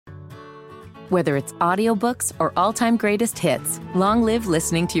Whether it's audiobooks or all-time greatest hits, long live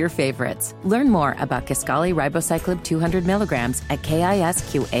listening to your favorites. Learn more about Kisqali Ribociclib 200 milligrams at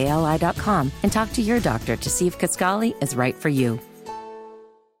KISQALI.com and talk to your doctor to see if Kisqali is right for you.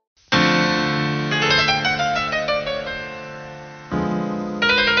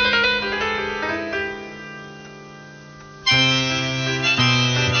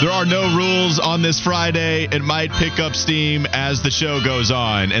 There are no rules on this Friday. It might pick up steam as the show goes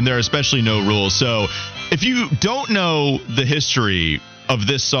on, and there are especially no rules. So if you don't know the history of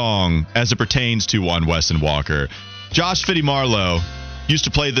this song as it pertains to one Wesson Walker, Josh Fitty Marlowe used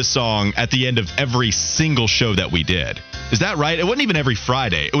to play this song at the end of every single show that we did. Is that right? It wasn't even every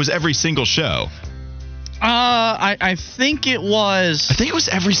Friday. It was every single show. I think it was. I think it was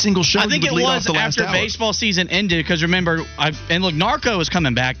every single show. I think it was after baseball season ended, because remember, Narco is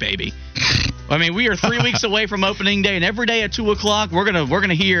coming back, baby. I mean, we are 3 weeks away from opening day, and every day at 2:00, we're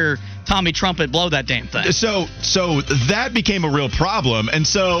gonna hear Tommy Trumpet blow that damn thing. So that became a real problem, and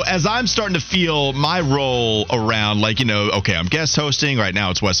so as I'm starting to feel my role around, okay, I'm guest hosting right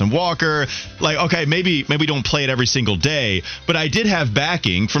now. It's Wesson Walker. Okay, maybe don't play it every single day, but I did have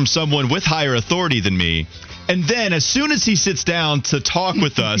backing from someone with higher authority than me. And then as soon as he sits down to talk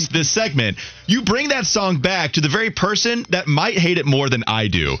with us this segment, you bring that song back to the very person that might hate it more than I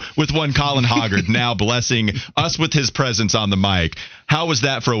do, with one Colin Hoggard now blessing us with his presence on the mic. How was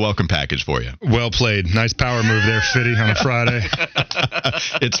that for a welcome package for you? Well played. Nice power move there, Fitty, on a Friday.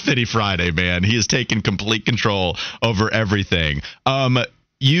 It's Fitty Friday, man. He has taken complete control over everything.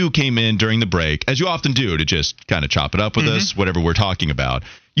 You came in during the break, as you often do, to just kind of chop it up with us, whatever we're talking about.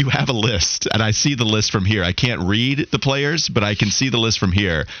 You have a list, and I see the list from here. I can't read the players, but I can see the list from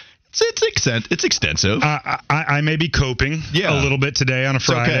here. It's extensive. I may be coping a little bit today on a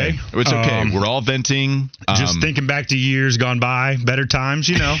Friday. It's okay. We're all venting. Just thinking back to years gone by, better times,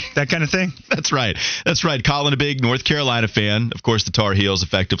 that kind of thing. That's right. Colin, a big North Carolina fan. Of course, the Tar Heels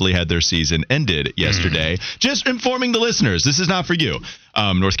effectively had their season ended yesterday. Just informing the listeners, this is not for you.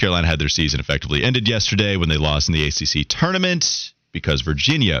 North Carolina had their season effectively ended yesterday when they lost in the ACC tournament because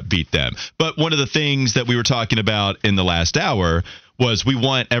Virginia beat them. But one of the things that we were talking about in the last hour was we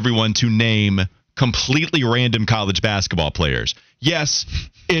want everyone to name completely random college basketball players. Yes,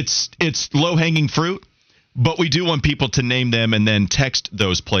 it's low-hanging fruit, but we do want people to name them and then text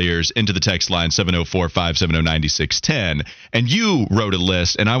those players into the text line 704-570-9610. And you wrote a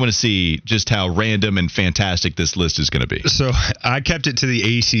list, and I want to see just how random and fantastic this list is going to be. So I kept it to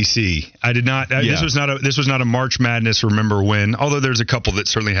the ACC. I did not. This was not a March Madness. Remember when? Although there's a couple that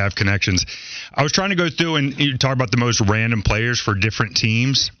certainly have connections. I was trying to go through and talk about the most random players for different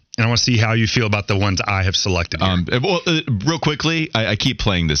teams. And I want to see how you feel about the ones I have selected here. Real quickly, I keep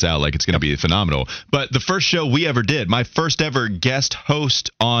playing this out like it's going to be phenomenal. But the first show we ever did, my first ever guest host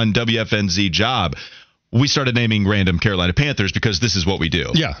on WFNZ job, we started naming random Carolina Panthers because this is what we do.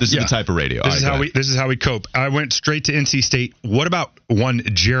 Yeah, this is the type of radio. This is how we cope. I went straight to NC State. What about one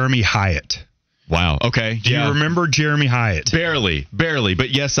Jeremy Hyatt? Wow. Okay. Do you remember Jeremy Hyatt? Barely,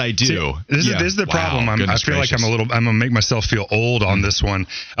 but yes, I do. See, this is the problem. I feel like I'm going to make myself feel old on this one.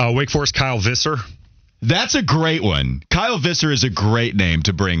 Wake Forest, Kyle Visser. That's a great one. Kyle Visser is a great name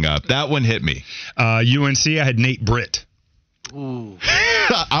to bring up. That one hit me. UNC, I had Nate Britt. Ooh.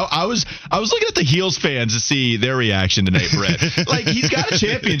 I was looking at the Heels fans to see their reaction to Nate Britt. He's got a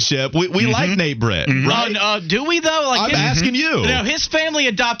championship. We like Nate Britt, right? Do we though? I'm asking you. No, his family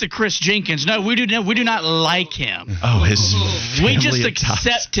adopted Chris Jenkins. No, we do not like him. Oh, we just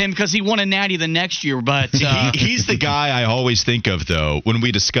accept him because he won a natty the next year. But he's the guy I always think of though when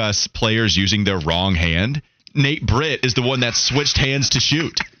we discuss players using their wrong hand. Nate Britt is the one that switched hands to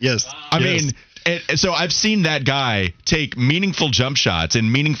shoot. Yes, I mean. And so I've seen that guy take meaningful jump shots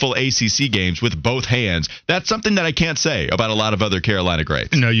in meaningful ACC games with both hands. That's something that I can't say about a lot of other Carolina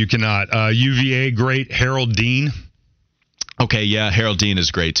greats. No, you cannot. UVA great Harold Dean. Okay, yeah, Harold Dean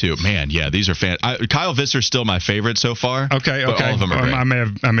is great too. Man, yeah, these are Kyle Visser's still my favorite so far. Okay. All of them are great. I may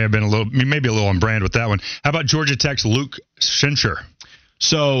have been maybe a little on brand with that one. How about Georgia Tech's Luke Schencher?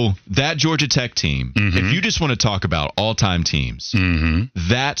 So that Georgia Tech team, if you just want to talk about all-time teams,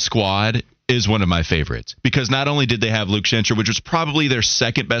 that squad is one of my favorites because not only did they have Luke Schencher, which was probably their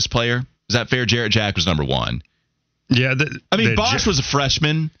second best player. Is that fair? Jarrett Jack was number one. Yeah. Bosch was a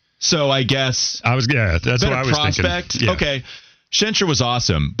freshman, so I guess that's what I was prospect. thinking. Yeah. Okay. Schencher was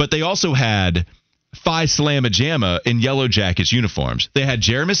awesome, but they also had Phi Slamma Jamma in Yellow Jackets uniforms. They had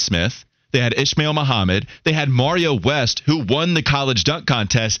Jeremy Smith. They had Ishmael Muhammad. They had Mario West, who won the college dunk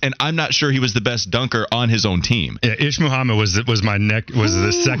contest, and I'm not sure he was the best dunker on his own team. Yeah, Ishmael Muhammad was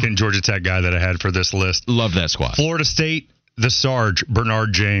the second Georgia Tech guy that I had for this list. Love that squad. Florida State, the Sarge,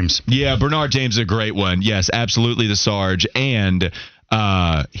 Bernard James. Yeah, Bernard James is a great one. Yes, absolutely the Sarge. And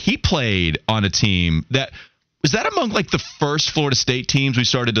he played on a team that was that among like the first Florida State teams we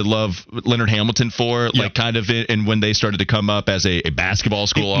started to love Leonard Hamilton for, like kind of and when they started to come up as a basketball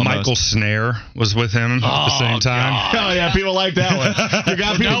school almost. Michael Snare was with him at the same time. God. Oh, yeah, people like that one. You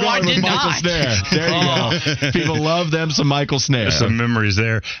got people going with Michael Snare. There you go. People love them some Michael Snare. There's some memories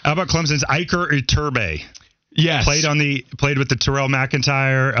there. How about Clemson's Iker Iturbe? Yes. Played with the Terrell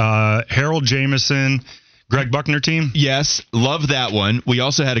McIntyre, Harold Jameson, Greg Buckner team? Yes, love that one. We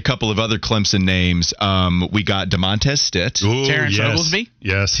also had a couple of other Clemson names. We got DeMontez Stitt. Ooh, Terrence Oglesby?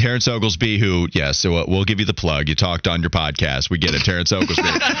 Yes. Terrence Oglesby, who, so we'll give you the plug. You talked on your podcast. We get it, Terrence Oglesby.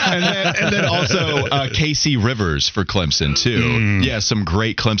 and then also Casey Rivers for Clemson, too. Yeah, some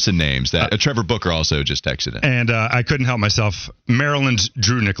great Clemson names. That Trevor Booker also just texted in. And I couldn't help myself. Maryland's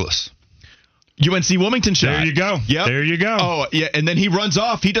Drew Nicholas. UNC Wilmington shot. There you go. Yep. There you go. Oh, yeah, and then he runs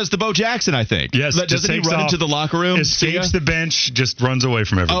off. He does the Bo Jackson, I think. Yes. Doesn't he run into the locker room? Escapes the bench, just runs away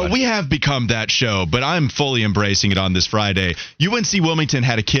from everybody. Oh, we have become that show, but I'm fully embracing it on this Friday. UNC Wilmington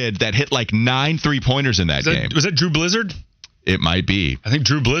had a kid that hit like 9 3-pointers in that game. Was that Drew Blizzard? It might be. I think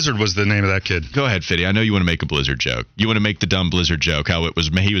Drew Blizzard was the name of that kid. Go ahead, Fitty. I know you want to make a Blizzard joke. You want to make the dumb Blizzard joke, how it was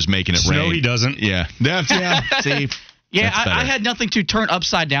he was making it rain. No, he doesn't. Yeah. See? Yeah, I had nothing to turn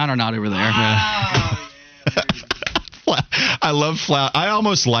upside down or not over there. I love Flounder. I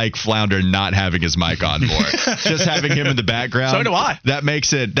almost like Flounder not having his mic on more. Just having him in the background. So do I. That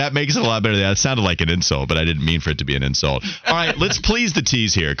makes it a lot better. That sounded like an insult, but I didn't mean for it to be an insult. All right, let's please the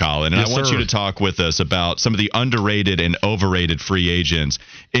tease here, Colin. And I want you to talk with us about some of the underrated and overrated free agents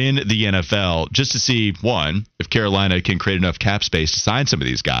in the NFL, just to see, one, if Carolina can create enough cap space to sign some of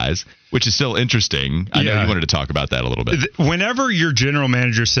these guys, which is still interesting. I know you wanted to talk about that a little bit. Whenever your general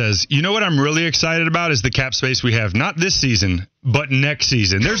manager says, you know what I'm really excited about is the cap space we have, not this season, but next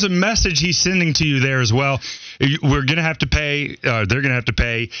season. There's a message he's sending to you there as well. We're going to have to pay, they're going to have to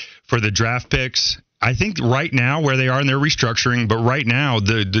pay for the draft picks. I think right now where they are in their restructuring, but right now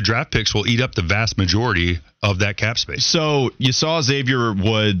the draft picks will eat up the vast majority of that cap space. So you saw Xavier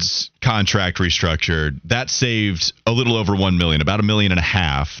Woods' contract restructured. That saved a little over $1 million, about $1.5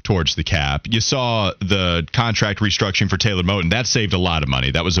 million towards the cap. You saw the contract restructuring for Taylor Moton. That saved a lot of money.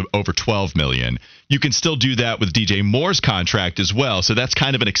 That was over $12 million. You can still do that with DJ Moore's contract as well. So that's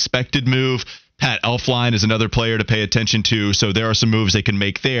kind of an expected move. Pat Elflein is another player to pay attention to. So there are some moves they can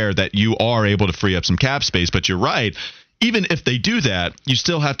make there that you are able to free up some cap space. But you're right. Even if they do that, you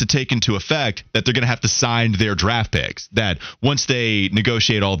still have to take into effect that they're going to have to sign their draft picks. That once they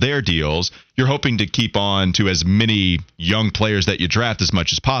negotiate all their deals, you're hoping to keep on to as many young players that you draft as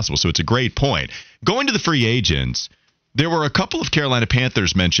much as possible. So it's a great point. Going to the free agents, there were a couple of Carolina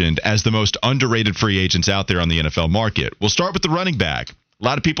Panthers mentioned as the most underrated free agents out there on the NFL market. We'll start with the running back. A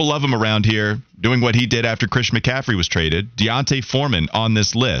lot of people love him around here, doing what he did after Christian McCaffrey was traded. Deontay Foreman on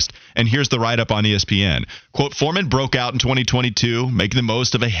this list. And here's the write-up on ESPN. Quote, Foreman broke out in 2022, making the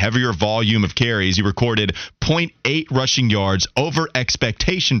most of a heavier volume of carries. He recorded 0.8 rushing yards over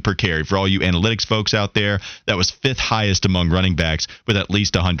expectation per carry. For all you analytics folks out there, that was 5th highest among running backs with at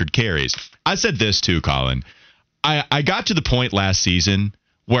least 100 carries. I said this too, Colin. I got to the point last season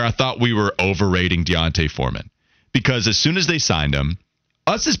where I thought we were overrating Deontay Foreman. Because as soon as they signed him,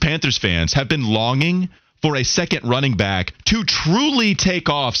 us as Panthers fans have been longing for a second running back to truly take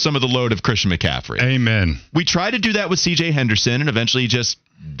off some of the load of Christian McCaffrey. Amen. We tried to do that with C.J. Henderson, and eventually just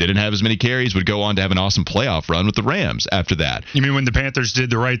didn't have as many carries, would go on to have an awesome playoff run with the Rams after that. You mean when the Panthers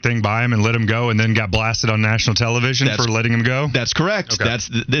did the right thing by him and let him go and then got blasted on national television for letting him go? That's correct. Okay.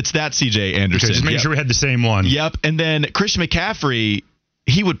 It's that C.J. Anderson. Okay, just make sure we had the same one. Yep. And then Christian McCaffrey,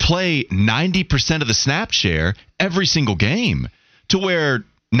 he would play 90% of the snap share every single game, to where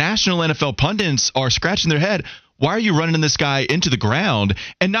national NFL pundits are scratching their head. Why are you running this guy into the ground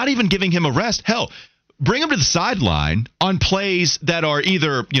and not even giving him a rest? Hell, bring him to the sideline on plays that are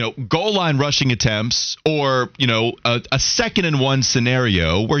either, goal line rushing attempts or, a 2nd and 1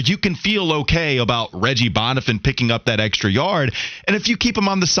 scenario where you can feel okay about Reggie Bonifant picking up that extra yard. And if you keep him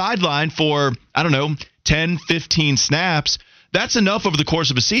on the sideline for, 10, 15 snaps, that's enough over the course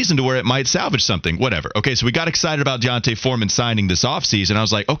of a season to where it might salvage something, whatever. Okay, so we got excited about Deontay Foreman signing this offseason. I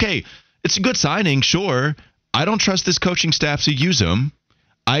was like, okay, it's a good signing, sure. I don't trust this coaching staff to use him.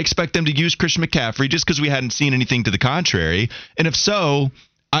 I expect them to use Christian McCaffrey just because we hadn't seen anything to the contrary. And if so,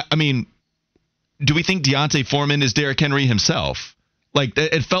 I mean, do we think Deontay Foreman is Derrick Henry himself? Like,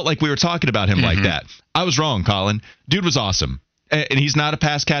 it felt like we were talking about him like that. I was wrong, Colin. Dude was awesome. And he's not a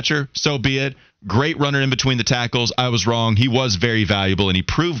pass catcher, so be it. great runner in between the tackles. I was wrong. He was very valuable, and he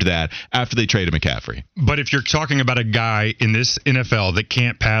proved that after they traded McCaffrey. But if you're talking about a guy in this NFL that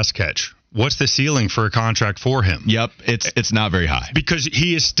can't pass catch, what's the ceiling for a contract for him? Yep, it's not very high. Because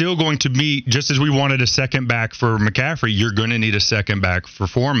he is still going to be, just as we wanted a second back for McCaffrey, you're going to need a second back for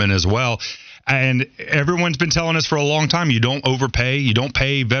Foreman as well. And everyone's been telling us for a long time, you don't overpay, you don't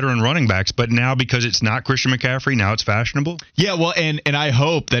pay veteran running backs. But now, because it's not Christian McCaffrey, now it's fashionable. Yeah, well, and I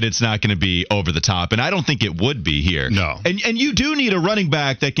hope that it's not going to be over the top. And I don't think it would be here. No. And you do need a running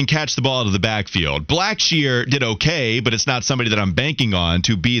back that can catch the ball out of the backfield. Blackshear did okay, but it's not somebody that I'm banking on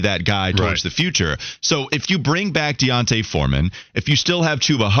to be that guy towards the future. So if you bring back Deontay Foreman, if you still have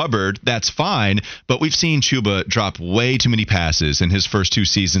Chuba Hubbard, that's fine. But we've seen Chuba drop way too many passes in his first 2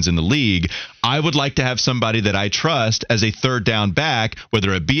 seasons in the league. I would like to have somebody that I trust as a third down back,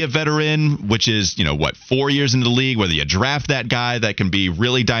 whether it be a veteran, which is, 4 years into the league, whether you draft that guy that can be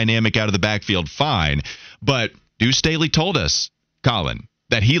really dynamic out of the backfield, fine. But Deuce Staley told us, Colin,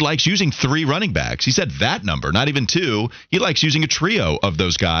 that he likes using 3 running backs. He said that number, not even 2. He likes using a trio of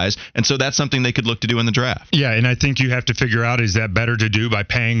those guys, and so that's something they could look to do in the draft. Yeah, and I think you have to figure out, is that better to do by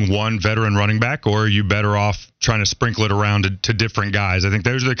paying one veteran running back, or are you better off trying to sprinkle it around to different guys? I think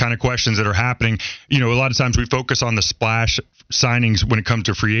those are the kind of questions that are happening. A lot of times we focus on the splash signings when it comes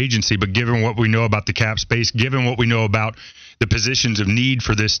to free agency, but given what we know about the cap space, given what we know about the positions of need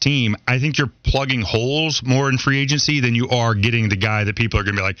for this team, I think you're plugging holes more in free agency than you are getting the guy that people are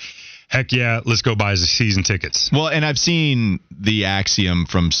going to be like, heck yeah, let's go buy the season tickets. Well, and I've seen the axiom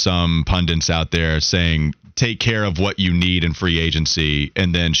from some pundits out there saying, take care of what you need in free agency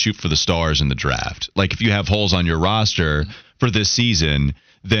and then shoot for the stars in the draft. Like, if you have holes on your roster for this season,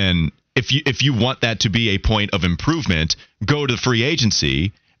 then if you want that to be a point of improvement, go to free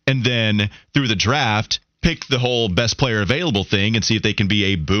agency, and then through the draft, pick the whole best player available thing and see if they can be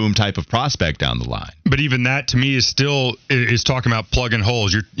a boom type of prospect down the line. But even that, to me, is talking about plugging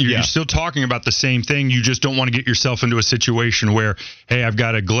holes. You're still talking about the same thing. You just don't want to get yourself into a situation where, hey, I've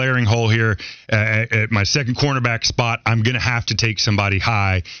got a glaring hole here at my second cornerback spot. I'm going to have to take somebody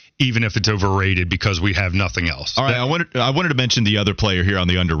high, even if it's overrated, because we have nothing else. All right, I wanted to mention the other player here on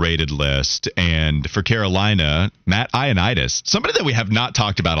the underrated list, and for Carolina, Matt Ioannidis, somebody that we have not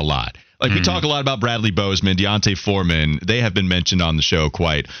talked about a lot. Like, we talk a lot about Bradley Bozeman, Deontay Foreman. They have been mentioned on the show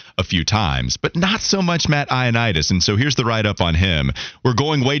quite a few times, but not so much Matt Ioannidis. And so here's the write-up on him. We're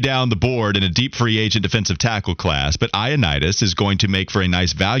going way down the board in a deep free agent defensive tackle class, but Ioannidis is going to make for a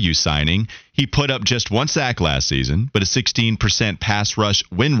nice value signing. He put up just 1 sack last season, but a 16% pass rush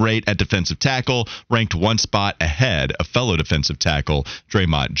win rate at defensive tackle, ranked 1 spot ahead of fellow defensive tackle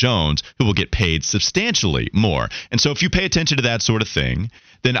Draymond Jones, who will get paid substantially more. And so if you pay attention to that sort of thing,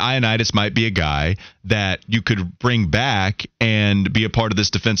 then Ioannidis might be a guy that you could bring back and be a part of this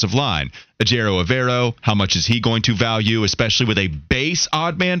defensive line. Ejiro Evero, how much is he going to value, especially with a base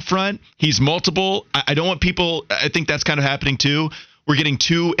odd man front? He's multiple. I don't want people, I think that's kind of happening too. We're getting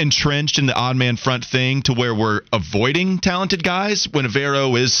too entrenched in the odd man front thing to where we're avoiding talented guys when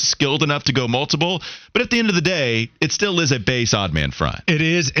Evero is skilled enough to go multiple. But at the end of the day, it still is a base odd man front. It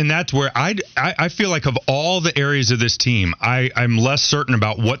is, and that's where I feel like of all the areas of this team, I'm less certain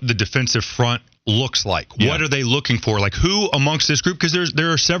about what the defensive front looks like. Yeah. What are they looking for? Like, who amongst this group? Because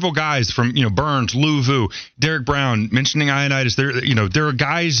there are several guys from Burns, Luvu, Derek Brown, mentioning Ioannidis. There are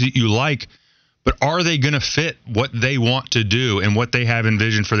guys that you like. But are they going to fit what they want to do and what they have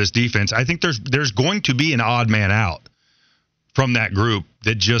envisioned for this defense? I think there's going to be an odd man out from that group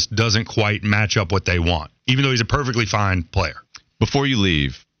that just doesn't quite match up what they want, even though he's a perfectly fine player. Before you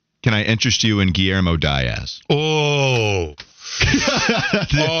leave, can I interest you in Guillermo Diaz? Oh.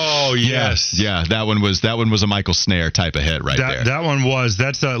 Oh, yes. Yeah, that one was a Michael Snare type of hit there.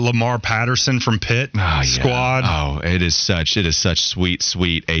 That's a Lamar Patterson from Pitt squad. Oh, it is such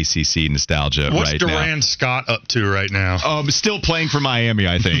sweet ACC nostalgia right now. What's Duran Scott up to right now? Still playing for Miami,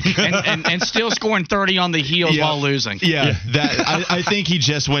 I think. and still scoring 30 on the heels while losing. Yeah. I think he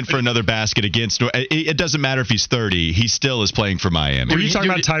just went for another basket against. It doesn't matter if he's 30. He still is playing for Miami. Were you talking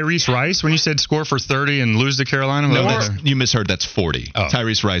about Tyrese Rice when you said score for 30 and lose to Carolina? No, you misheard. That's 40. Oh.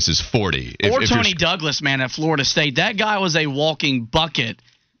 Tyrese Rice is 40. Or Tony Douglas, man, at Florida State. That guy was a walking bucket.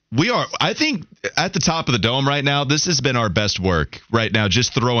 I think, at the top of the dome right now, this has been our best work right now,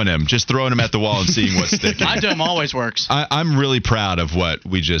 just throwing him at the wall and seeing what's sticking. My dome always works. I'm really proud of what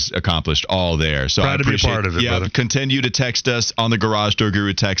we just accomplished all there. So proud to be part of it, brother. Continue to text us on the Garage Door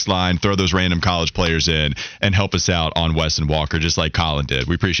Guru text line, throw those random college players in, and help us out on Wes and Walker, just like Colin did.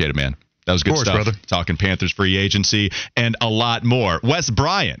 We appreciate it, man. That was good stuff. Brother. Talking Panthers free agency and a lot more. Wes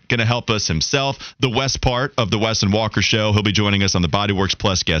Bryant going to help us himself. The West part of the Wes and Walker Show. He'll be joining us on the Bodyworks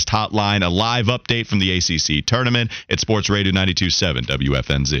Plus guest hotline. A live update from the ACC tournament at Sports Radio 92.7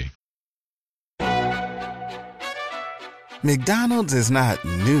 WFNZ. McDonald's is not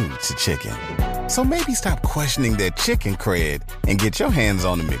new to chicken. So maybe stop questioning their chicken cred and get your hands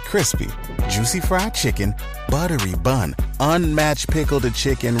on the McCrispy. Juicy fried chicken, buttery bun, unmatched pickle to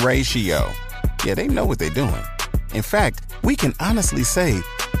chicken ratio. Yeah, they know what they're doing. In fact, we can honestly say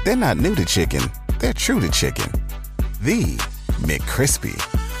they're not new to chicken. They're true to chicken. The McCrispy.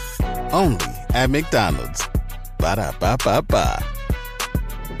 Only at McDonald's. Ba-da-ba-ba-ba.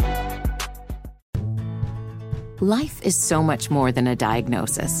 Life is so much more than a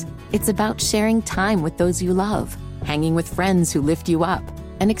diagnosis. It's about sharing time with those you love, hanging with friends who lift you up,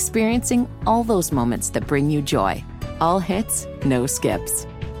 and experiencing all those moments that bring you joy. All hits, no skips.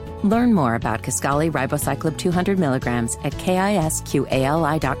 Learn more about Kisqali Ribociclib 200 milligrams at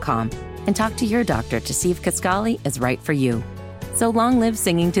KISQALI.com and talk to your doctor to see if Kisqali is right for you. So long live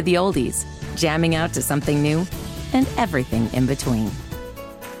singing to the oldies, jamming out to something new, and everything in between.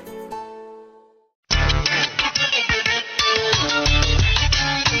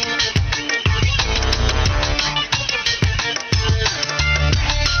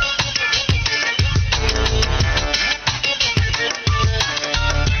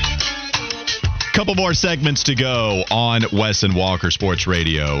 Couple more segments to go on Wes and Walker Sports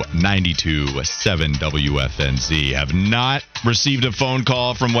Radio 92.7 WFNZ. Have not received a phone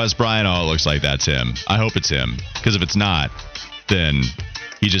call from Wes Bryant. Oh, it looks like that's him. I hope it's him, because if it's not, then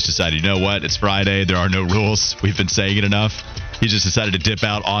he just decided, you know what? It's Friday. There are no rules. We've been saying it enough. He just decided to dip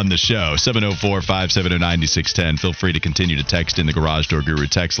out on the show. 704-570-9610. Feel free to continue to text in the Garage Door Guru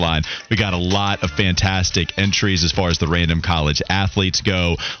text line. We got a lot of fantastic entries as far as the random college athletes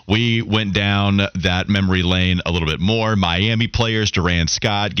go. We went down that memory lane a little bit more. Miami players, Durant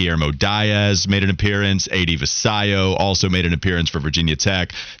Scott, Guillermo Diaz made an appearance. A.D. Vasayo also made an appearance for Virginia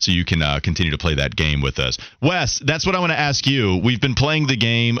Tech. So you can continue to play that game with us. Wes, that's what I want to ask you. We've been playing the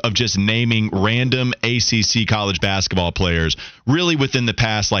game of just naming random ACC college basketball players really within the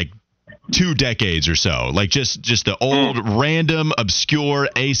past, 2 decades or so, just the old random obscure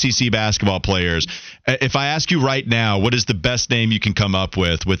ACC basketball players. If I ask you right now, what is the best name you can come up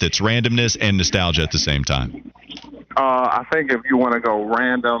with its randomness and nostalgia at the same time? I think if you want to go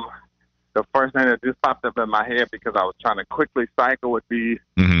random, the first name that just popped up in my head because I was trying to quickly cycle would be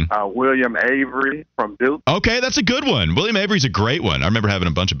William Avery from Duke. Okay, that's a good one. William Avery's a great one. I remember having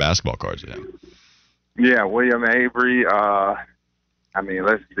a bunch of basketball cards with him. Yeah, William Avery.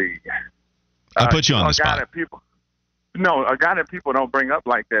 Let's see. I'll put you on the spot. A guy that people don't bring up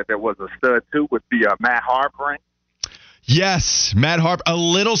like that was a stud too would be Matt Harpering. Yes, Matt Harper. A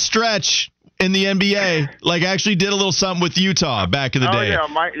little stretch in the NBA, actually did a little something with Utah back in the day.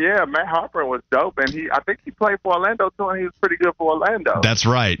 Matt Harper was dope, and I think he played for Orlando too, and he was pretty good for Orlando. That's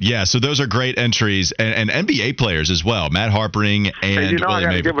right. Yeah, so those are great entries, and NBA players as well. Matt Harpering and William I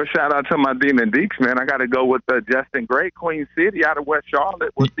got to give a shout out to my Dean and Deeks, man. I got to go with Justin Gray, Queen City out of West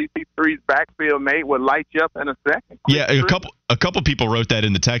Charlotte, with CP3's backfield mate would light you up in a second. A couple people wrote that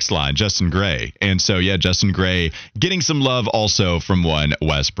in the text line, Justin Gray. And so, Justin Gray getting some love also from one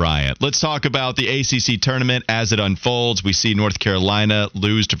Wes Bryant. Let's talk about the ACC tournament as it unfolds. We see North Carolina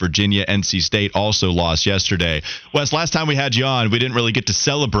lose to Virginia. NC State also lost yesterday. Wes, last time we had you on, we didn't really get to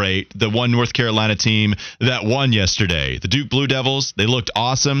celebrate the one North Carolina team that won yesterday. The Duke Blue Devils, they looked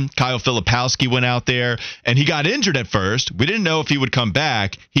awesome. Kyle Filipowski went out there, and he got injured at first. We didn't know if he would come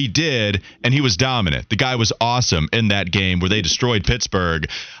back. He did, and he was dominant. The guy was awesome in that game where they destroyed Pittsburgh.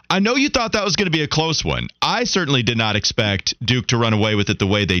 I know you thought that was going to be a close one. I certainly did not expect Duke to run away with it the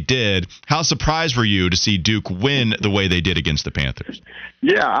way they did. How surprised were you to see Duke win the way they did against the Panthers?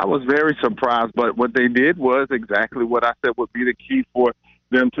 Yeah, I was very surprised, but what they did was exactly what I said would be the key for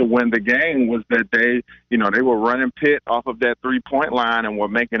them to win the game was that they were running Pitt off of that three-point line and were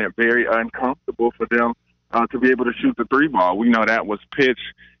making it very uncomfortable for them to be able to shoot the three ball. We know that was Pitt's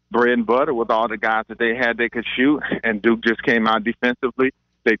bread and butter with all the guys that they had they could shoot, and Duke just came out defensively.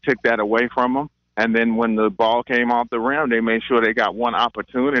 They took that away from them, and then when the ball came off the rim, they made sure they got one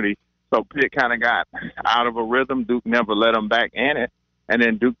opportunity. So Pitt kind of got out of a rhythm. Duke never let them back in it, and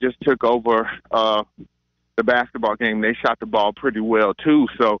then Duke just took over the basketball game. They shot the ball pretty well, too,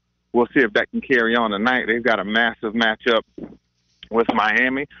 so we'll see if that can carry on tonight. They've got a massive matchup with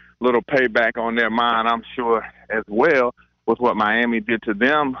Miami. Little payback on their mind, I'm sure, as well, with what Miami did to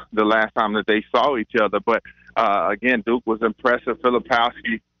them the last time that they saw each other. But, again, Duke was impressive.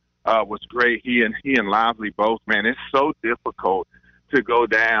 Filipowski was great. He and Lively both, man. It's so difficult to go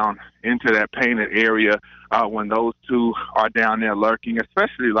down into that painted area when those two are down there lurking,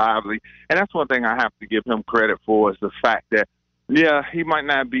 especially Lively. And that's one thing I have to give him credit for is the fact that, yeah, he might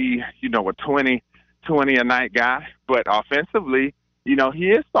not be, a 20 a night guy, but offensively, he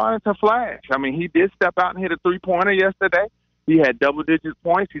is starting to flash. I mean, he did step out and hit a three-pointer yesterday. He had double-digit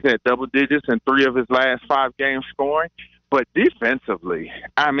points. He's had double digits in 3 of his last 5 games scoring. But defensively,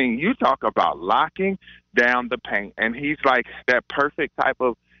 I mean, you talk about locking down the paint, and he's like that perfect type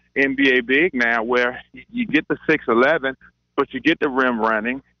of NBA big now where you get the 6'11", but you get the rim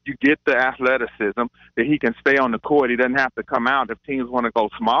running, you get the athleticism that he can stay on the court. He doesn't have to come out if teams want to go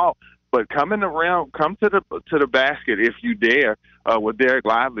small. But come in the rim, come to the basket if you dare with Derek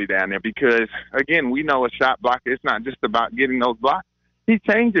Lively down there because, again, we know a shot blocker, it's not just about getting those blocks. He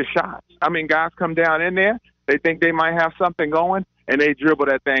changes shots. I mean, guys come down in there, they think they might have something going, and they dribble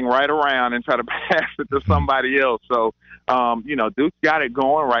that thing right around and try to pass it to somebody else. So, Duke's got it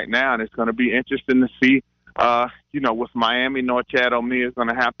going right now, and it's going to be interesting to see, with Miami, Norchad Omiya is going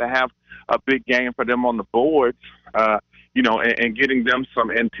to have a big game for them on the boards, and getting them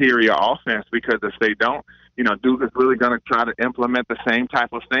some interior offense because if they don't, Duke is really going to try to implement the same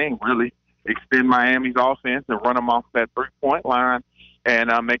type of thing, really extend Miami's offense and run them off that three-point line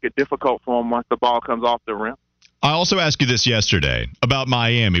and make it difficult for them once the ball comes off the rim. I also asked you this yesterday about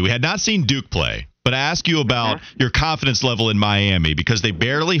Miami. We had not seen Duke play, but I asked you about your confidence level in Miami because they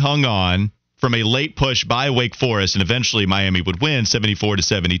barely hung on from a late push by Wake Forest, and eventually Miami would win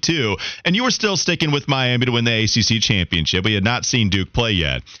 74-72. And you were still sticking with Miami to win the ACC championship. We had not seen Duke play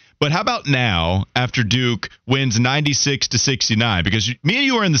yet. But how about now, after Duke wins 96-69? Because me and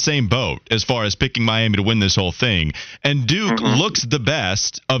you are in the same boat as far as picking Miami to win this whole thing. And Duke looks the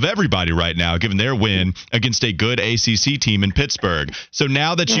best of everybody right now, given their win against a good ACC team in Pittsburgh. So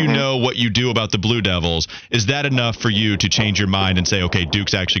now that you know what you do about the Blue Devils, is that enough for you to change your mind and say, okay,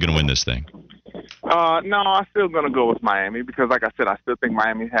 Duke's actually going to win this thing? No, I'm still going to go with Miami because, like I said, I still think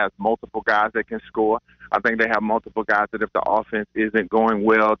Miami has multiple guys that can score. I think they have multiple guys that if the offense isn't going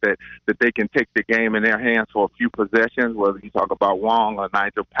well, that they can take the game in their hands for a few possessions, whether you talk about Wong or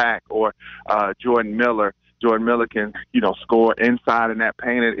Nigel Pack or Jordan Miller. Jordan Miller can, score inside in that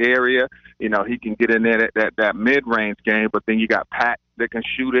painted area. He can get in there that mid-range game, but then you got Pack that can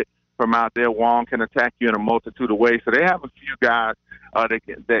shoot it from out there. Wong can attack you in a multitude of ways. So they have a few guys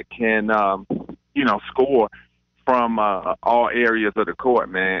that can score from all areas of the court,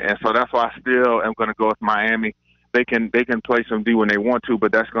 man. And so that's why I still am going to go with Miami. They can play some D when they want to,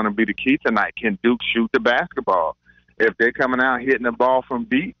 but that's going to be the key tonight. Can Duke shoot the basketball? If they're coming out hitting the ball from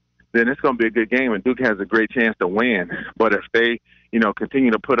deep, then it's going to be a good game, and Duke has a great chance to win. But if they,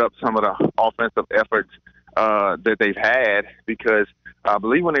 continue to put up some of the offensive efforts that they've had, because I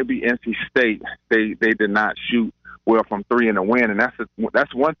believe when they beat NC State, they did not shoot well from 3 in the win, and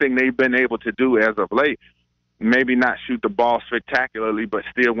that's one thing they've been able to do as of late. Maybe not shoot the ball spectacularly, but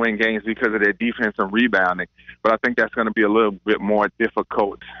still win games because of their defense and rebounding. But I think that's going to be a little bit more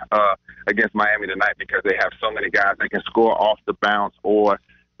difficult against Miami tonight because they have so many guys that can score off the bounce or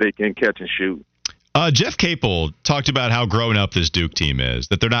they can catch and shoot. Jeff Capel talked about how grown up this Duke team is,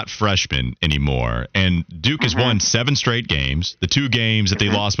 that they're not freshmen anymore. And Duke has won 7 straight games. The 2 games that they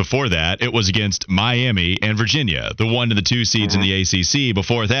lost before that, it was against Miami and Virginia, the 1 and the 2 seeds in the ACC.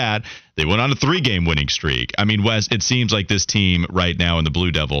 Before that, they went on a 3-game winning streak. I mean, Wes, it seems like this team right now in the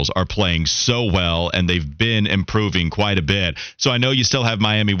Blue Devils are playing so well, and they've been improving quite a bit. So I know you still have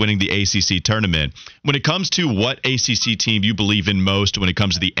Miami winning the ACC tournament. When it comes to what ACC team you believe in most when it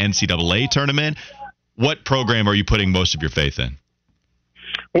comes to the NCAA tournament, what program are you putting most of your faith in?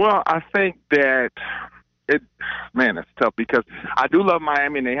 Well, I think that it's tough because I do love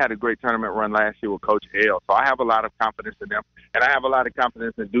Miami, and they had a great tournament run last year with Coach L. So I have a lot of confidence in them, and I have a lot of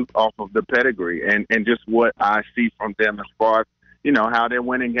confidence in Duke off of the pedigree and just what I see from them as far as, how they're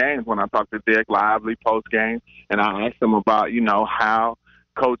winning games. When I talk to Derek Lively post-game, and I asked them about, how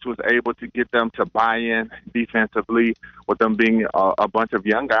Coach was able to get them to buy in defensively with them being a bunch of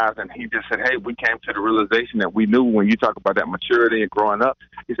young guys. And he just said, hey, we came to the realization that we knew when you talk about that maturity and growing up,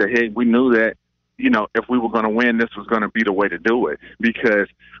 he said, hey, we knew that, if we were going to win, this was going to be the way to do it. Because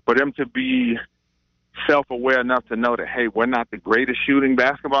for them to be self-aware enough to know that, hey, we're not the greatest shooting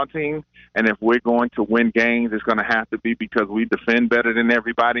basketball team, and if we're going to win games, it's going to have to be because we defend better than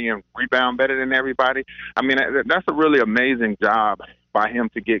everybody and rebound better than everybody. I mean, that's a really amazing job by him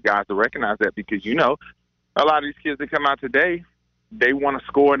to get guys to recognize that because, a lot of these kids that come out today, they want to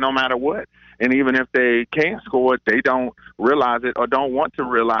score no matter what. And even if they can't score it, they don't realize it or don't want to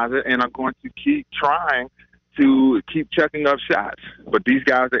realize it and are going to keep trying to keep chucking up shots. But these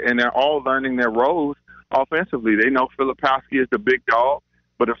guys, and they're all learning their roles offensively. They know Filipowski is the big dog.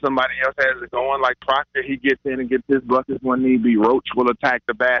 But if somebody else has it going, like Proctor, he gets in and gets his buckets when need be. Roach will attack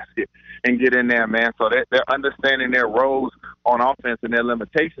the basket and get in there, man. So they're understanding their roles on offense and their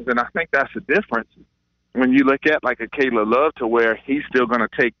limitations. And I think that's the difference when you look at like a Caleb Love, to where he's still going to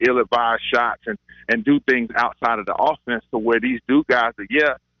take ill-advised shots and do things outside of the offense, to where these Duke guys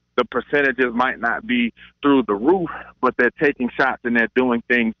are, the percentages might not be through the roof, but they're taking shots and they're doing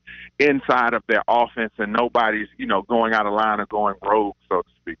things inside of their offense, and nobody's, going out of line or going rogue, so to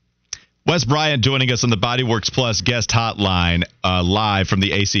speak. Wes Bryant joining us on the Bodyworks Plus guest hotline live from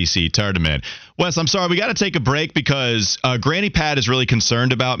the ACC tournament. Wes, I'm sorry, we got to take a break because Granny Pat is really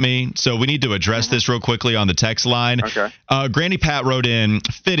concerned about me, so we need to address this real quickly on the text line. Okay. Granny Pat wrote in,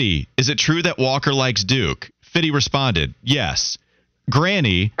 Fitty, is it true that Walker likes Duke? Fitty responded, yes.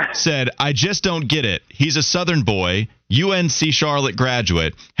 Granny said, I just don't get it. He's a Southern boy, UNC Charlotte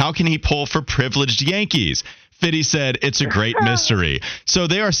graduate. How can he pull for privileged Yankees? Fitty said, it's a great mystery. So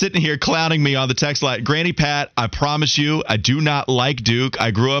they are sitting here clowning me on the text line. Granny Pat, I promise you, I do not like Duke. I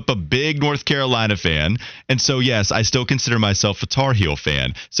grew up a big North Carolina fan. And so, yes, I still consider myself a Tar Heel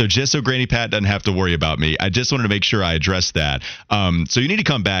fan. So just so Granny Pat doesn't have to worry about me, I just wanted to make sure I addressed that. So you need to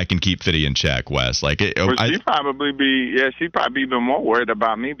come back and keep Fitty in check, Wes. She'd probably be even more worried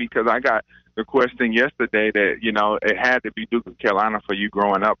about me because I got requesting yesterday that, it had to be Duke of Carolina for you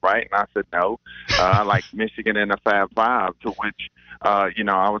growing up, right? And I said, no, I like Michigan in the Fab Five, to which, I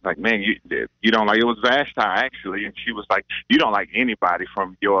was like, man, you don't like, it was Vashti actually. And she was like, you don't like anybody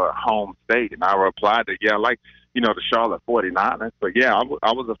from your home state. And I replied that, I like, the Charlotte 49ers. But yeah,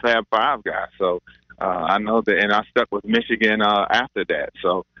 I was a Fab Five guy. So I know that, and I stuck with Michigan after that.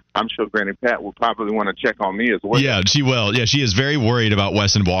 So I'm sure Granny Pat will probably want to check on me as well. Yeah, she will. Yeah, she is very worried about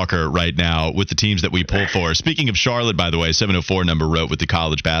Wes and Walker right now with the teams that we pull for. Speaking of Charlotte, by the way, 704 number wrote with the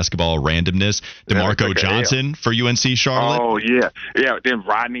college basketball randomness. DeMarco Johnson for UNC Charlotte. Oh, yeah. Yeah, then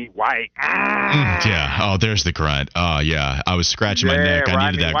Rodney White. Yeah. Oh, there's the grunt. Oh, yeah. I was scratching my neck.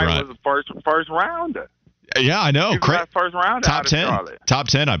 I needed that White grunt. Was the first rounder. Yeah, I know. First round top 10. Top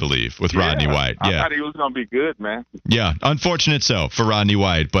 10, I believe, with Rodney White. Yeah. I thought he was going to be good, man. Yeah, unfortunate so for Rodney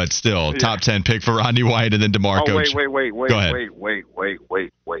White, but still, top 10 pick for Rodney White and then DeMarco. Oh, wait. Go ahead. Wait.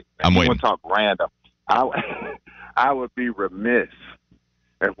 I'm waiting. We're going to talk random. I would be remiss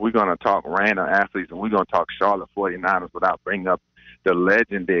if we're going to talk random athletes and we're going to talk Charlotte 49ers without bringing up the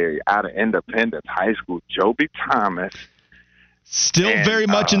legendary out of Independence High School, Joby Thomas. Still very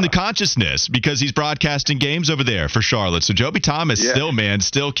much in the consciousness because he's broadcasting games over there for Charlotte. So Joby Thomas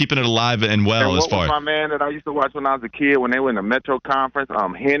still keeping it alive and well. And as far as my man that I used to watch when I was a kid when they were in the Metro Conference,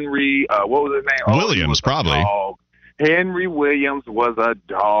 Henry, what was his name? Williams, probably. Henry Williams was a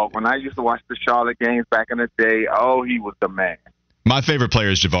dog. When I used to watch the Charlotte games back in the day, he was the man. My favorite player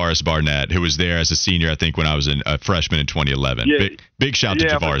is Javaris Barnett, who was there as a senior, I think, when I was a freshman in 2011. Yeah. Big shout to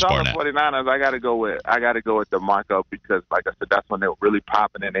Javaris Barnett. For 49ers, I got to go with DeMarco because, like I said, that's when they were really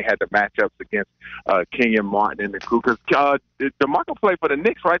popping, and they had the matchups against Kenyon Martin and the crew. Because DeMarco played for the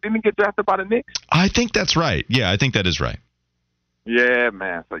Knicks, right? Didn't he get drafted by the Knicks? I think that's right. Yeah, I think that is right. Yeah,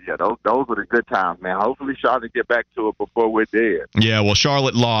 man. So, those were the good times, man. Hopefully Charlotte get back to it before we're dead. Yeah, well,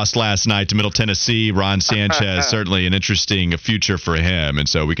 Charlotte lost last night to Middle Tennessee. Ron Sanchez, certainly an interesting future for him, and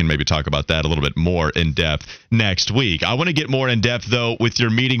so we can maybe talk about that a little bit more in depth next week. I want to get more in depth, though, with your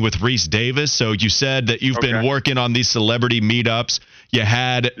meeting with Reese Davis. So you said that you've been working on these celebrity meetups. You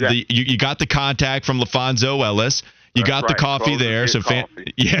had you got the contact from LaFonso Ellis. You got the coffee there, so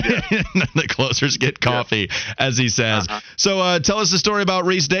the closers get coffee, as he says. So tell us the story about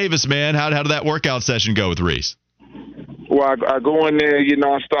Reese Davis, man. How did that workout session go with Reese? Well, I go in there,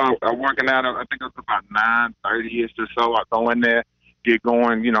 I start working out. I think it's about 9:30ish or so. I go in there, get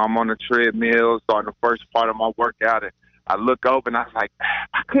going. I'm on the treadmill, starting the first part of my workout, and I look over and I was like,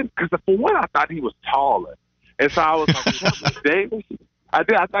 I couldn't, because for one, I thought he was taller, and so I was like, is that Reese Davis? I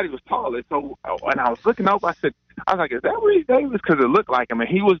thought he was taller. So when I was looking over, I was like, is that Reese Davis? Because it looked like him. And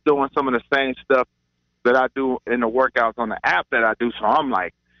he was doing some of the same stuff that I do in the workouts on the app that I do. So I'm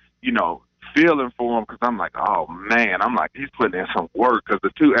like, feeling for him because I'm like, oh, man. I'm like, he's putting in some work because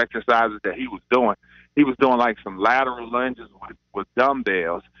the two exercises that he was doing like some lateral lunges with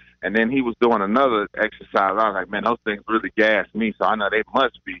dumbbells. And then he was doing another exercise. I was like, man, those things really gassed me. So I know they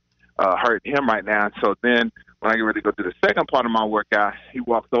must be hurting him right now. And so then when I get ready to go to the second part of my workout, he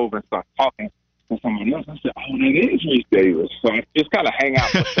walks over and starts talking to somebody else. I said, oh, that is Reese Davis. So I just kind of hang out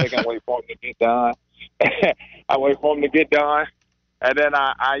for a second, wait for him to get done. I wait for him to get done. And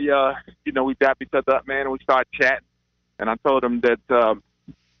then we dap each other up, man, and we start chatting. And I told him that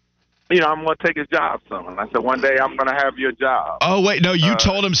I'm going to take his job soon. And I said, one day I'm going to have your job. Oh, wait. No, you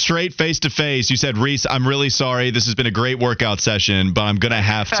told him straight face to face. You said, Reese, I'm really sorry. This has been a great workout session, but I'm going to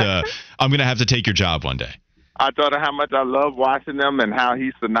have to take your job one day. I told him how much I love watching them and how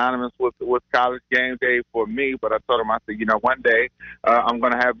he's synonymous with college game day for me. But I told him, I said, one day I'm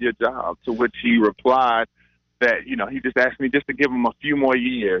going to have your job. To which he replied that, he just asked me just to give him a few more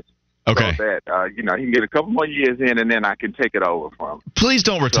years. Okay. So that, he can get a couple more years in, and then I can take it over from him. Please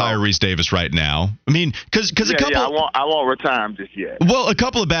don't retire Reese Davis right now. I mean, because a couple. Yeah, I won't retire him just yet. Well, a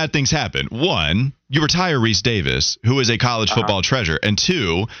couple of bad things happen. One, you retire Reese Davis, who is a college football treasure, and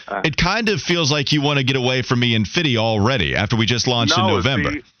two, it kind of feels like you want to get away from me and Fitty already after we just launched in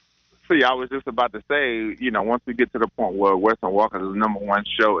November. See, I was just about to say, once we get to the point where Western Walker is the #1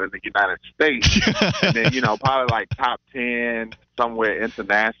 show in the United States, and then, probably like top 10 somewhere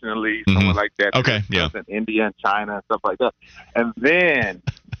internationally, somewhere like that. Okay, yeah. In India and China and stuff like that. And then,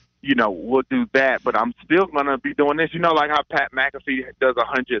 we'll do that. But I'm still going to be doing this. Like how Pat McAfee does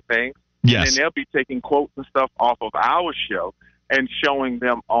 100 things. Yes. And then they'll be taking quotes and stuff off of our show and showing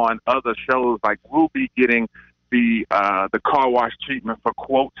them on other shows. Like we'll be getting the car wash treatment for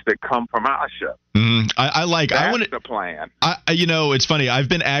quotes that come from our show. That's the plan. It's funny. I've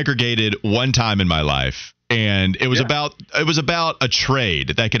been aggregated one time in my life, and it was about a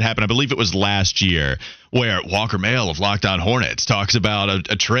trade that could happen. I believe it was last year, where Walker Mail of Locked On Hornets talks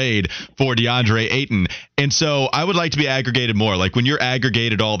about a trade for DeAndre Ayton. And so I would like to be aggregated more. Like when you're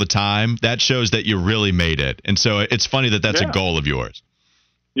aggregated all the time, that shows that you really made it. And so it's funny that that's a goal of yours.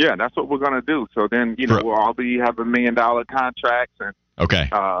 Yeah, that's what we're going to do. So then, we'll all have $1 million contracts. And, okay.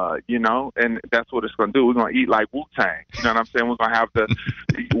 And that's what it's going to do. We're going to eat like Wu-Tang. You know what I'm saying? We're going to have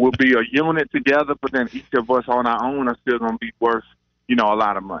we'll be a unit together, but then each of us on our own are still going to be worth, a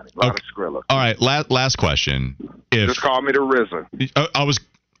lot of money, a lot of Skrilla. All right, last question. Just call me the RZA.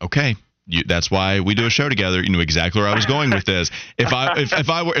 Okay. That's why we do a show together. You knew exactly where I was going with this. If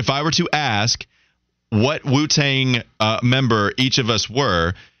I were to ask what Wu-Tang member each of us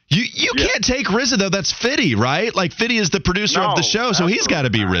were, you can't take RZA, though. That's Fitty, right? Like, Fitty is the producer of the show, so he's got to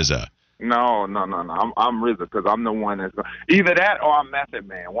be RZA. No. I'm RZA because I'm the one that's either that or I'm Method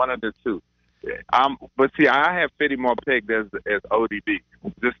Man, one of the two. But see, I have Fitty more pegged as ODB.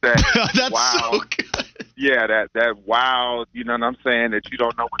 Just that that's wild. So good. Yeah, that wild, you know what I'm saying, that you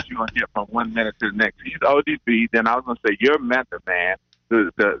don't know what you're going to get from 1 minute to the next. He's ODB, then I was going to say, you're Method Man,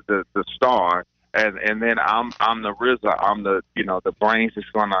 the star. And then I'm the RZA. I'm the the brains that's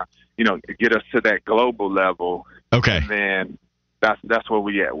gonna get us to that global level. Okay. And then that's where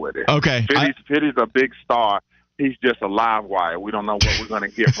we at with it. Okay. Fitty's a big star. He's just a live wire. We don't know what we're gonna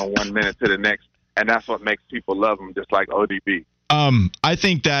get from 1 minute to the next, and that's what makes people love him, just like ODB. I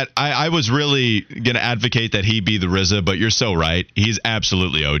think that I was really going to advocate that he be the RZA, but you're so right. He's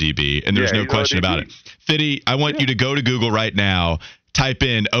absolutely ODB, and there's no question about it. Fitty, I want you to go to Google right now, type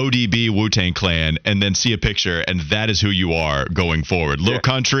in ODB Wu-Tang Clan, and then see a picture, and that is who you are going forward. Lil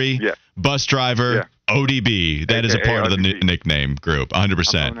Country, bus driver, ODB. That is a part of the nickname group,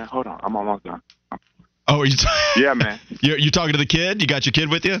 100%. Hold on. I'm almost done. Oh, are you yeah, man. You talking to the kid? You got your kid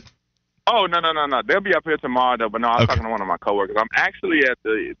with you? Oh, no. They'll be up here tomorrow, though. But no, I was talking to one of my coworkers. I'm actually at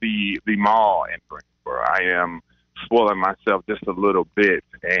the mall in Greensboro. I am spoiling myself just a little bit.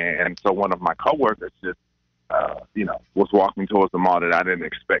 And so one of my coworkers just was walking towards the mall that I didn't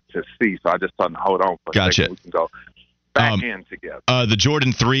expect to see. So I just told him, hold on for a second. We can go back in together. The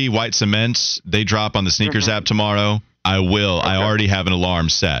Jordan 3 white cements, they drop on the sneakers app tomorrow. I will. Okay. I already have an alarm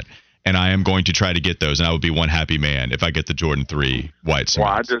set, and I am going to try to get those, and I would be one happy man if I get the Jordan 3 white cements. Well,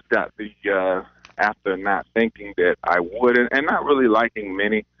 I just got the, after not thinking that I would, and not really liking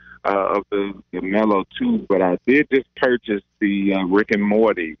many of the Mellow 2s, but I did just purchase the Rick and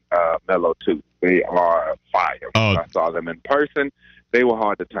Morty Mellow 2. They are fire. I saw them in person. They were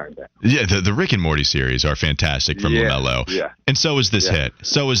hard to turn down. Yeah, the Rick and Morty series are fantastic from LaMelo. Yeah. And so is this hit.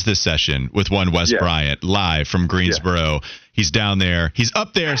 So is this session with one Wes Bryant live from Greensboro. He's down there. He's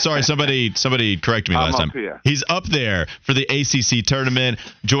up there. Sorry, somebody corrected me last time. Here. He's up there for the ACC tournament,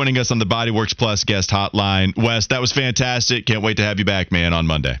 joining us on the Bodyworks Plus guest hotline. Wes, that was fantastic. Can't wait to have you back, man, on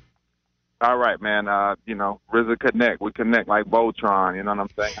Monday. All right, man. RZA Connect. We connect like Voltron. You know what I'm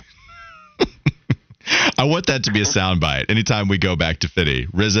saying? I want that to be a soundbite. Anytime we go back to Fitty,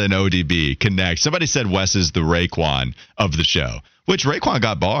 RZA and ODB connect. Somebody said Wes is the Raekwon of the show, which Raekwon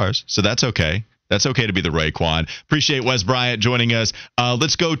got bars, so that's okay. That's okay to be the Raekwon. Appreciate Wes Bryant joining us.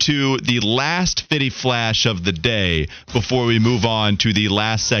 Let's go to the last Fitty Flash of the day before we move on to the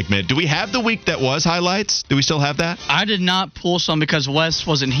last segment. Do we have the week that was highlights? Do we still have that? I did not pull some because Wes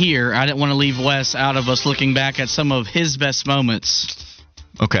wasn't here. I didn't want to leave Wes out of us looking back at some of his best moments.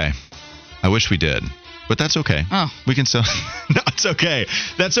 Okay. I wish we did. But that's okay. Oh. We can still... No, it's okay.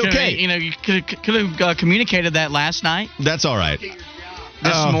 That's okay. You could have communicated that last night. That's all right.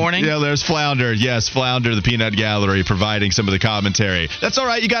 This morning? Yeah, there's Flounder. Yes, Flounder, the Peanut Gallery, providing some of the commentary. That's all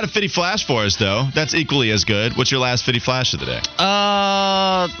right. You got a Fitty Flash for us, though. That's equally as good. What's your last Fitty Flash of the day?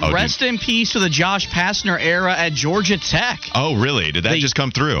 Rest in peace to the Josh Pastner era at Georgia Tech. Oh, really? Did that just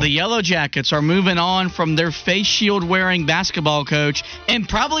come through? The Yellow Jackets are moving on from their face shield wearing basketball coach, and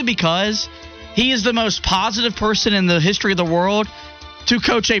probably because he is the most positive person in the history of the world to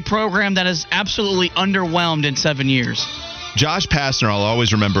coach a program that is absolutely underwhelmed in 7 years. Josh Pastner, I'll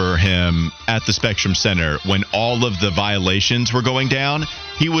always remember him at the Spectrum Center when all of the violations were going down.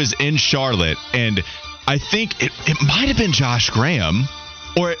 He was in Charlotte, and I think it might have been Josh Graham,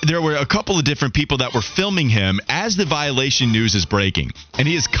 or there were a couple of different people that were filming him as the violation news is breaking, and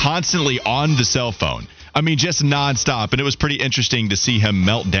he is constantly on the cell phone. I mean, just nonstop, and it was pretty interesting to see him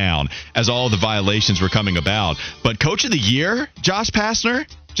melt down as all the violations were coming about. But Coach of the Year, Josh Pastner,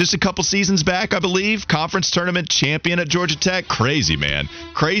 just a couple seasons back, I believe, conference tournament champion at Georgia Tech. Crazy, man.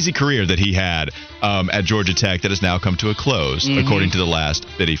 Crazy career that he had at Georgia Tech that has now come to a close, according to the last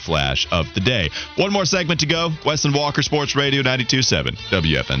Fitty Flash of the day. One more segment to go. Weston Walker, Sports Radio 92.7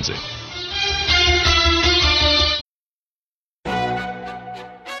 WFNZ.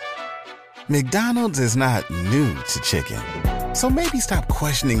 McDonald's is not new to chicken. So maybe stop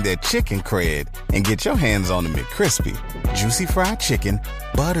questioning their chicken cred and get your hands on the McCrispy. Juicy fried chicken,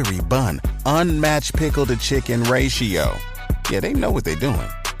 buttery bun, unmatched pickle to chicken ratio. Yeah, they know what they're doing.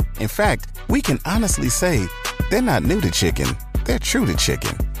 In fact, we can honestly say they're not new to chicken. They're true to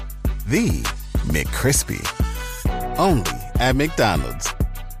chicken. The McCrispy. Only at McDonald's.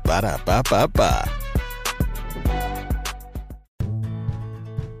 Ba-da-ba-ba-ba.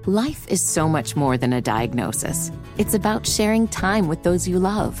 Life is so much more than a diagnosis. It's about sharing time with those you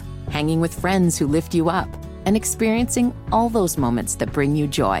love, hanging with friends who lift you up, and experiencing all those moments that bring you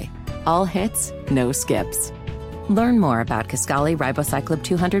joy. All hits, no skips. Learn more about Kisqali Ribociclib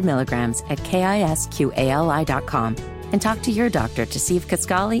 200 milligrams at KISQALI.com and talk to your doctor to see if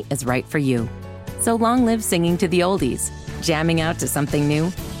Kisqali is right for you. So long live singing to the oldies, jamming out to something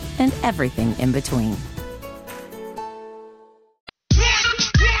new, and everything in between.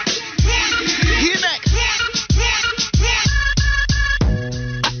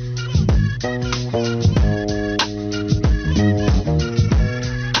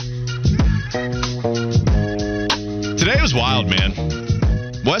 Today was wild, man.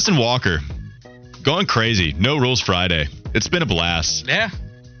 Weston Walker, going crazy. No Rules Friday. It's been a blast. Yeah.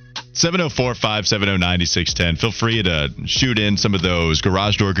 704-570-9610. Feel free to shoot in some of those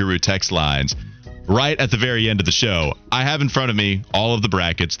Garage Door Guru text lines right at the very end of the show. I have in front of me all of the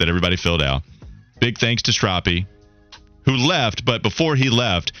brackets that everybody filled out. Big thanks to Strappy, who left, but before he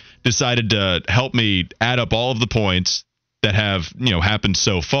left, decided to help me add up all of the points that have, happened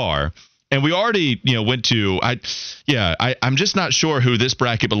so far. And we already, went to, I'm just not sure who this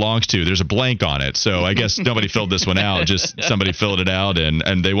bracket belongs to. There's a blank on it. So I guess nobody filled this one out. Just somebody filled it out,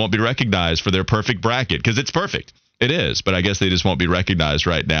 and they won't be recognized for their perfect bracket because it's perfect. It is, but I guess they just won't be recognized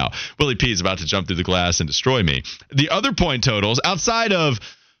right now. Willie P is about to jump through the glass and destroy me. The other point totals, outside of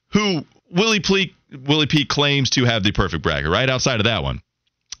who Willie P claims to have the perfect bracket, right? Outside of that one,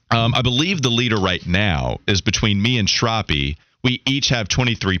 I believe the leader right now is between me and Strappy. We each have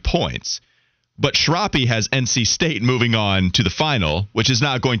 23 points. But Strappy has NC State moving on to the final, which is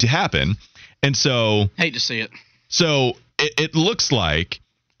not going to happen. And so... Hate to see it. So it looks like...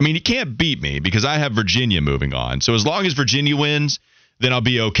 he can't beat me because I have Virginia moving on. So as long as Virginia wins, then I'll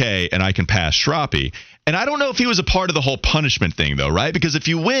be okay and I can pass Strappy. And I don't know if he was a part of the whole punishment thing, though, right? Because if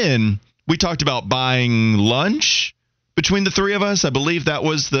you win, we talked about buying lunch between the three of us. I believe that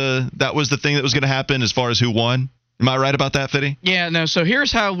was the thing that was going to happen as far as who won. Am I right about that, Fitty? Yeah, no. So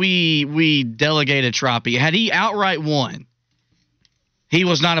here's how we delegated Strappy. Had he outright won, he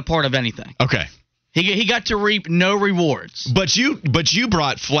was not a part of anything. Okay. He got to reap no rewards. But you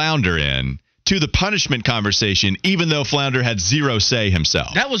brought Flounder in to the punishment conversation, even though Flounder had zero say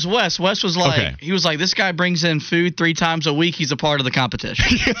himself. That was Wes. Wes was like, okay. He was like, this guy brings in food 3 times a week. He's a part of the competition.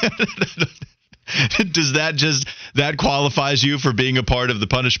 Does that qualifies you for being a part of the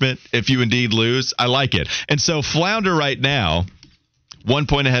punishment if you indeed lose? I like it. And so Flounder right now, 1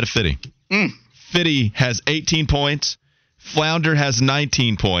 point ahead of Fitty. Fitty has 18 points. Flounder has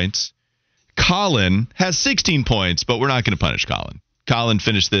 19 points. Colin has 16 points, but we're not going to punish Colin. Colin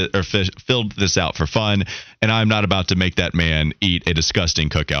filled this out for fun, and I'm not about to make that man eat a disgusting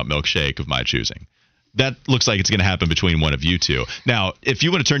cookout milkshake of my choosing. That looks like it's going to happen between one of you two. Now, if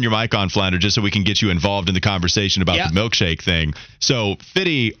you want to turn your mic on, Flounder, just so we can get you involved in the conversation about the milkshake thing. So,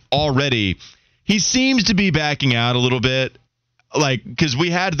 Fitty already, he seems to be backing out a little bit. Like, because we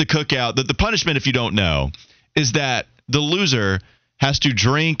had the cookout. The punishment, if you don't know, is that the loser has to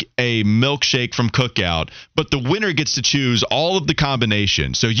drink a milkshake from cookout, but the winner gets to choose all of the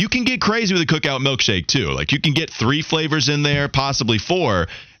combinations. So you can get crazy with a cookout milkshake, too. Like, you can get 3 flavors in there, possibly 4.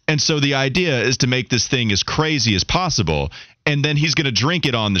 And so the idea is to make this thing as crazy as possible, and then he's going to drink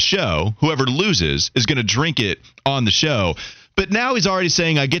it on the show. Whoever loses is going to drink it on the show. But now he's already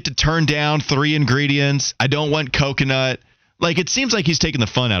saying, I get to turn down 3 ingredients. I don't want coconut. Like, it seems like he's taking the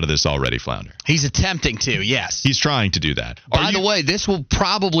fun out of this already, Flounder. He's attempting to, yes. He's trying to do that. By the way, this will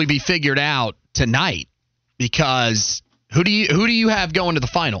probably be figured out tonight because who do you have going to the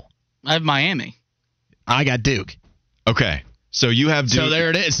final? I have Miami. I got Duke. Okay. So you have Duke. So there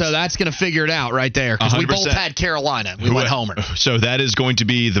it is. So that's going to figure it out right there because we both had Carolina. We went homer. So that is going to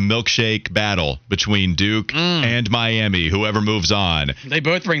be the milkshake battle between Duke and Miami, whoever moves on. They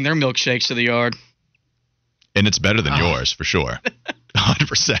both bring their milkshakes to the yard. And it's better than yours, for sure.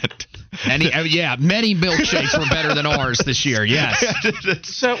 100%. Many milkshakes were better than ours this year, yes.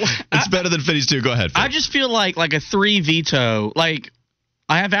 It's better than Fitty's too. Go ahead, Fitty. I just feel like a 3 veto. Like,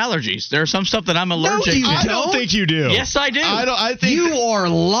 I have allergies. There's some stuff that I'm allergic to. I don't think you do. Yes, I do. I think you are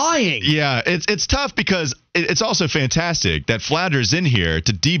lying. Yeah, it's tough because it's also fantastic that Flounder's in here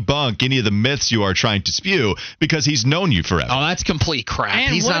to debunk any of the myths you are trying to spew because he's known you forever. Oh, that's complete crap.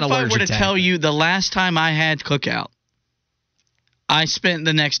 And he's not allergic to what if I were to tell you the last time I had cookout, I spent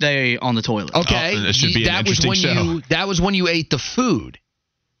the next day on the toilet. Okay, it should be an interesting show. That was when you ate the food.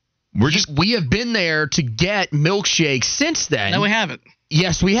 We have been there to get milkshakes since then. No, we haven't.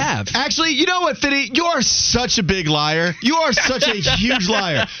 Yes, we have. Actually, you know what, Fitty? You are such a big liar. You are such a huge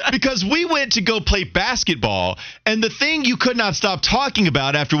liar. Because we went to go play basketball, and the thing you could not stop talking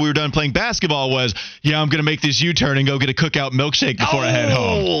about after we were done playing basketball was, I'm going to make this U-turn and go get a cookout milkshake before I head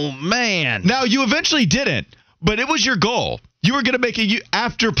home. Oh, man. Now, you eventually didn't, but it was your goal. You were going to make it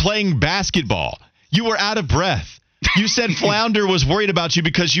after playing basketball. You were out of breath. You said Flounder was worried about you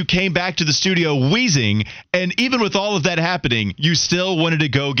because you came back to the studio wheezing, and even with all of that happening, you still wanted to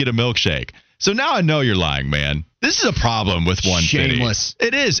go get a milkshake. So now I know you're lying, man. This is a problem with one Shameless.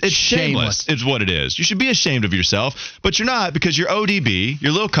 Fitty. It is. It's shameless. It's what it is. You should be ashamed of yourself, but you're not because you're ODB,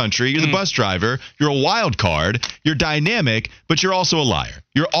 you're Little Country, you're the bus driver, you're a wild card, you're dynamic, but you're also a liar.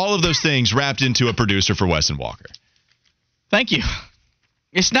 You're all of those things wrapped into a producer for Wes and Walker. Thank you.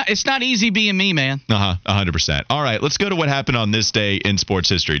 It's not easy being me, man. 100%. All right, let's go to what happened on this day in sports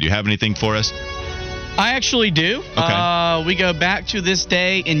history. Do you have anything for us? I actually do. Okay. We go back to this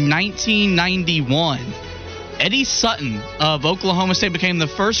day in 1991. Eddie Sutton of Oklahoma State became the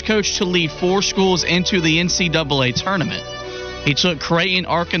first coach to lead 4 schools into the NCAA tournament. He took Creighton,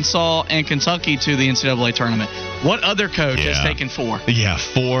 Arkansas, and Kentucky to the NCAA tournament. What other coach has taken 4? Yeah,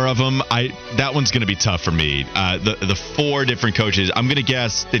 4 of them. That one's going to be tough for me. The 4 different coaches. I'm going to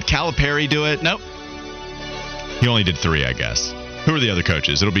guess, did Calipari do it? Nope. He only did 3, I guess. Who are the other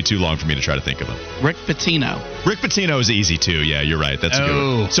coaches? It'll be too long for me to try to think of them. Rick Pitino. Rick Pitino is easy, too. Yeah, you're right. That's a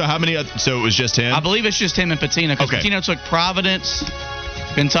good one. So how many? So it was just him? I believe it's just him and Pitino. Because Pitino took Providence,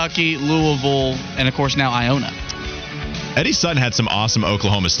 Kentucky, Louisville, and, of course, now Iona. Eddie Sutton had some awesome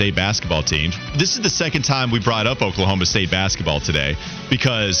Oklahoma State basketball teams. This is the second time we brought up Oklahoma State basketball today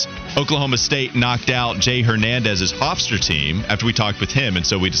because Oklahoma State knocked out Jay Hernandez's Hofstra team after we talked with him, and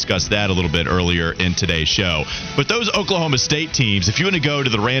so we discussed that a little bit earlier in today's show. But those Oklahoma State teams, if you want to go to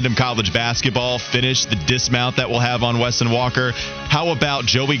the random college basketball, finish the dismount that we'll have on Wes and Walker, how about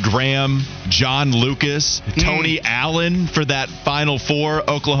Joey Graham, John Lucas, Tony Allen for that Final Four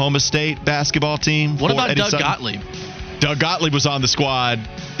Oklahoma State basketball team? What about Eddie Doug Sutton? Gottlieb? Doug Gottlieb was on the squad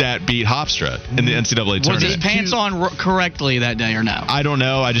that beat Hofstra in the NCAA tournament. Was his pants on correctly that day or no? I don't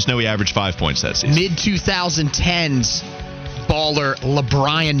know. I just know he averaged 5 points that season. Mid-2010s baller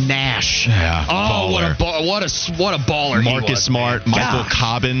LeBron Nash. Yeah, what a baller Marcus he was, Smart, man. Michael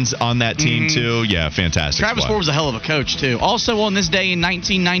Cobbins on that team too. Yeah, fantastic. Travis Ford was a hell of a coach too. Also on this day in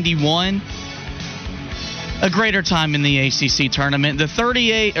 1991, a greater time in the ACC tournament. The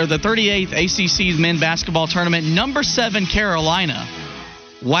 38th ACC men's basketball tournament, number 7 Carolina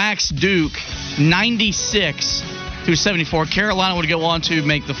waxed Duke 96-74. Carolina would go on to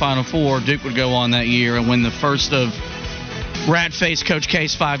make the Final Four. Duke would go on that year and win the first of rat-faced Coach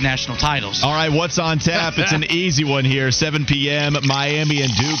K's 5 national titles. All right, what's on tap? It's an easy one here. 7 p.m., Miami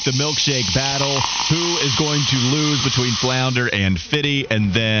and Duke, the milkshake battle. Who is going to lose between Flounder and Fitty?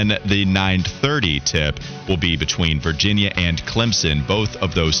 And then the 9:30 tip will be between Virginia and Clemson. Both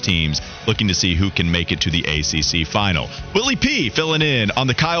of those teams looking to see who can make it to the ACC final. Willie P. filling in on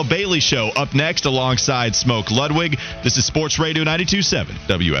the Kyle Bailey Show up next alongside Smoke Ludwig. This is Sports Radio 92.7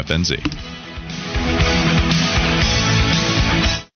 WFNZ.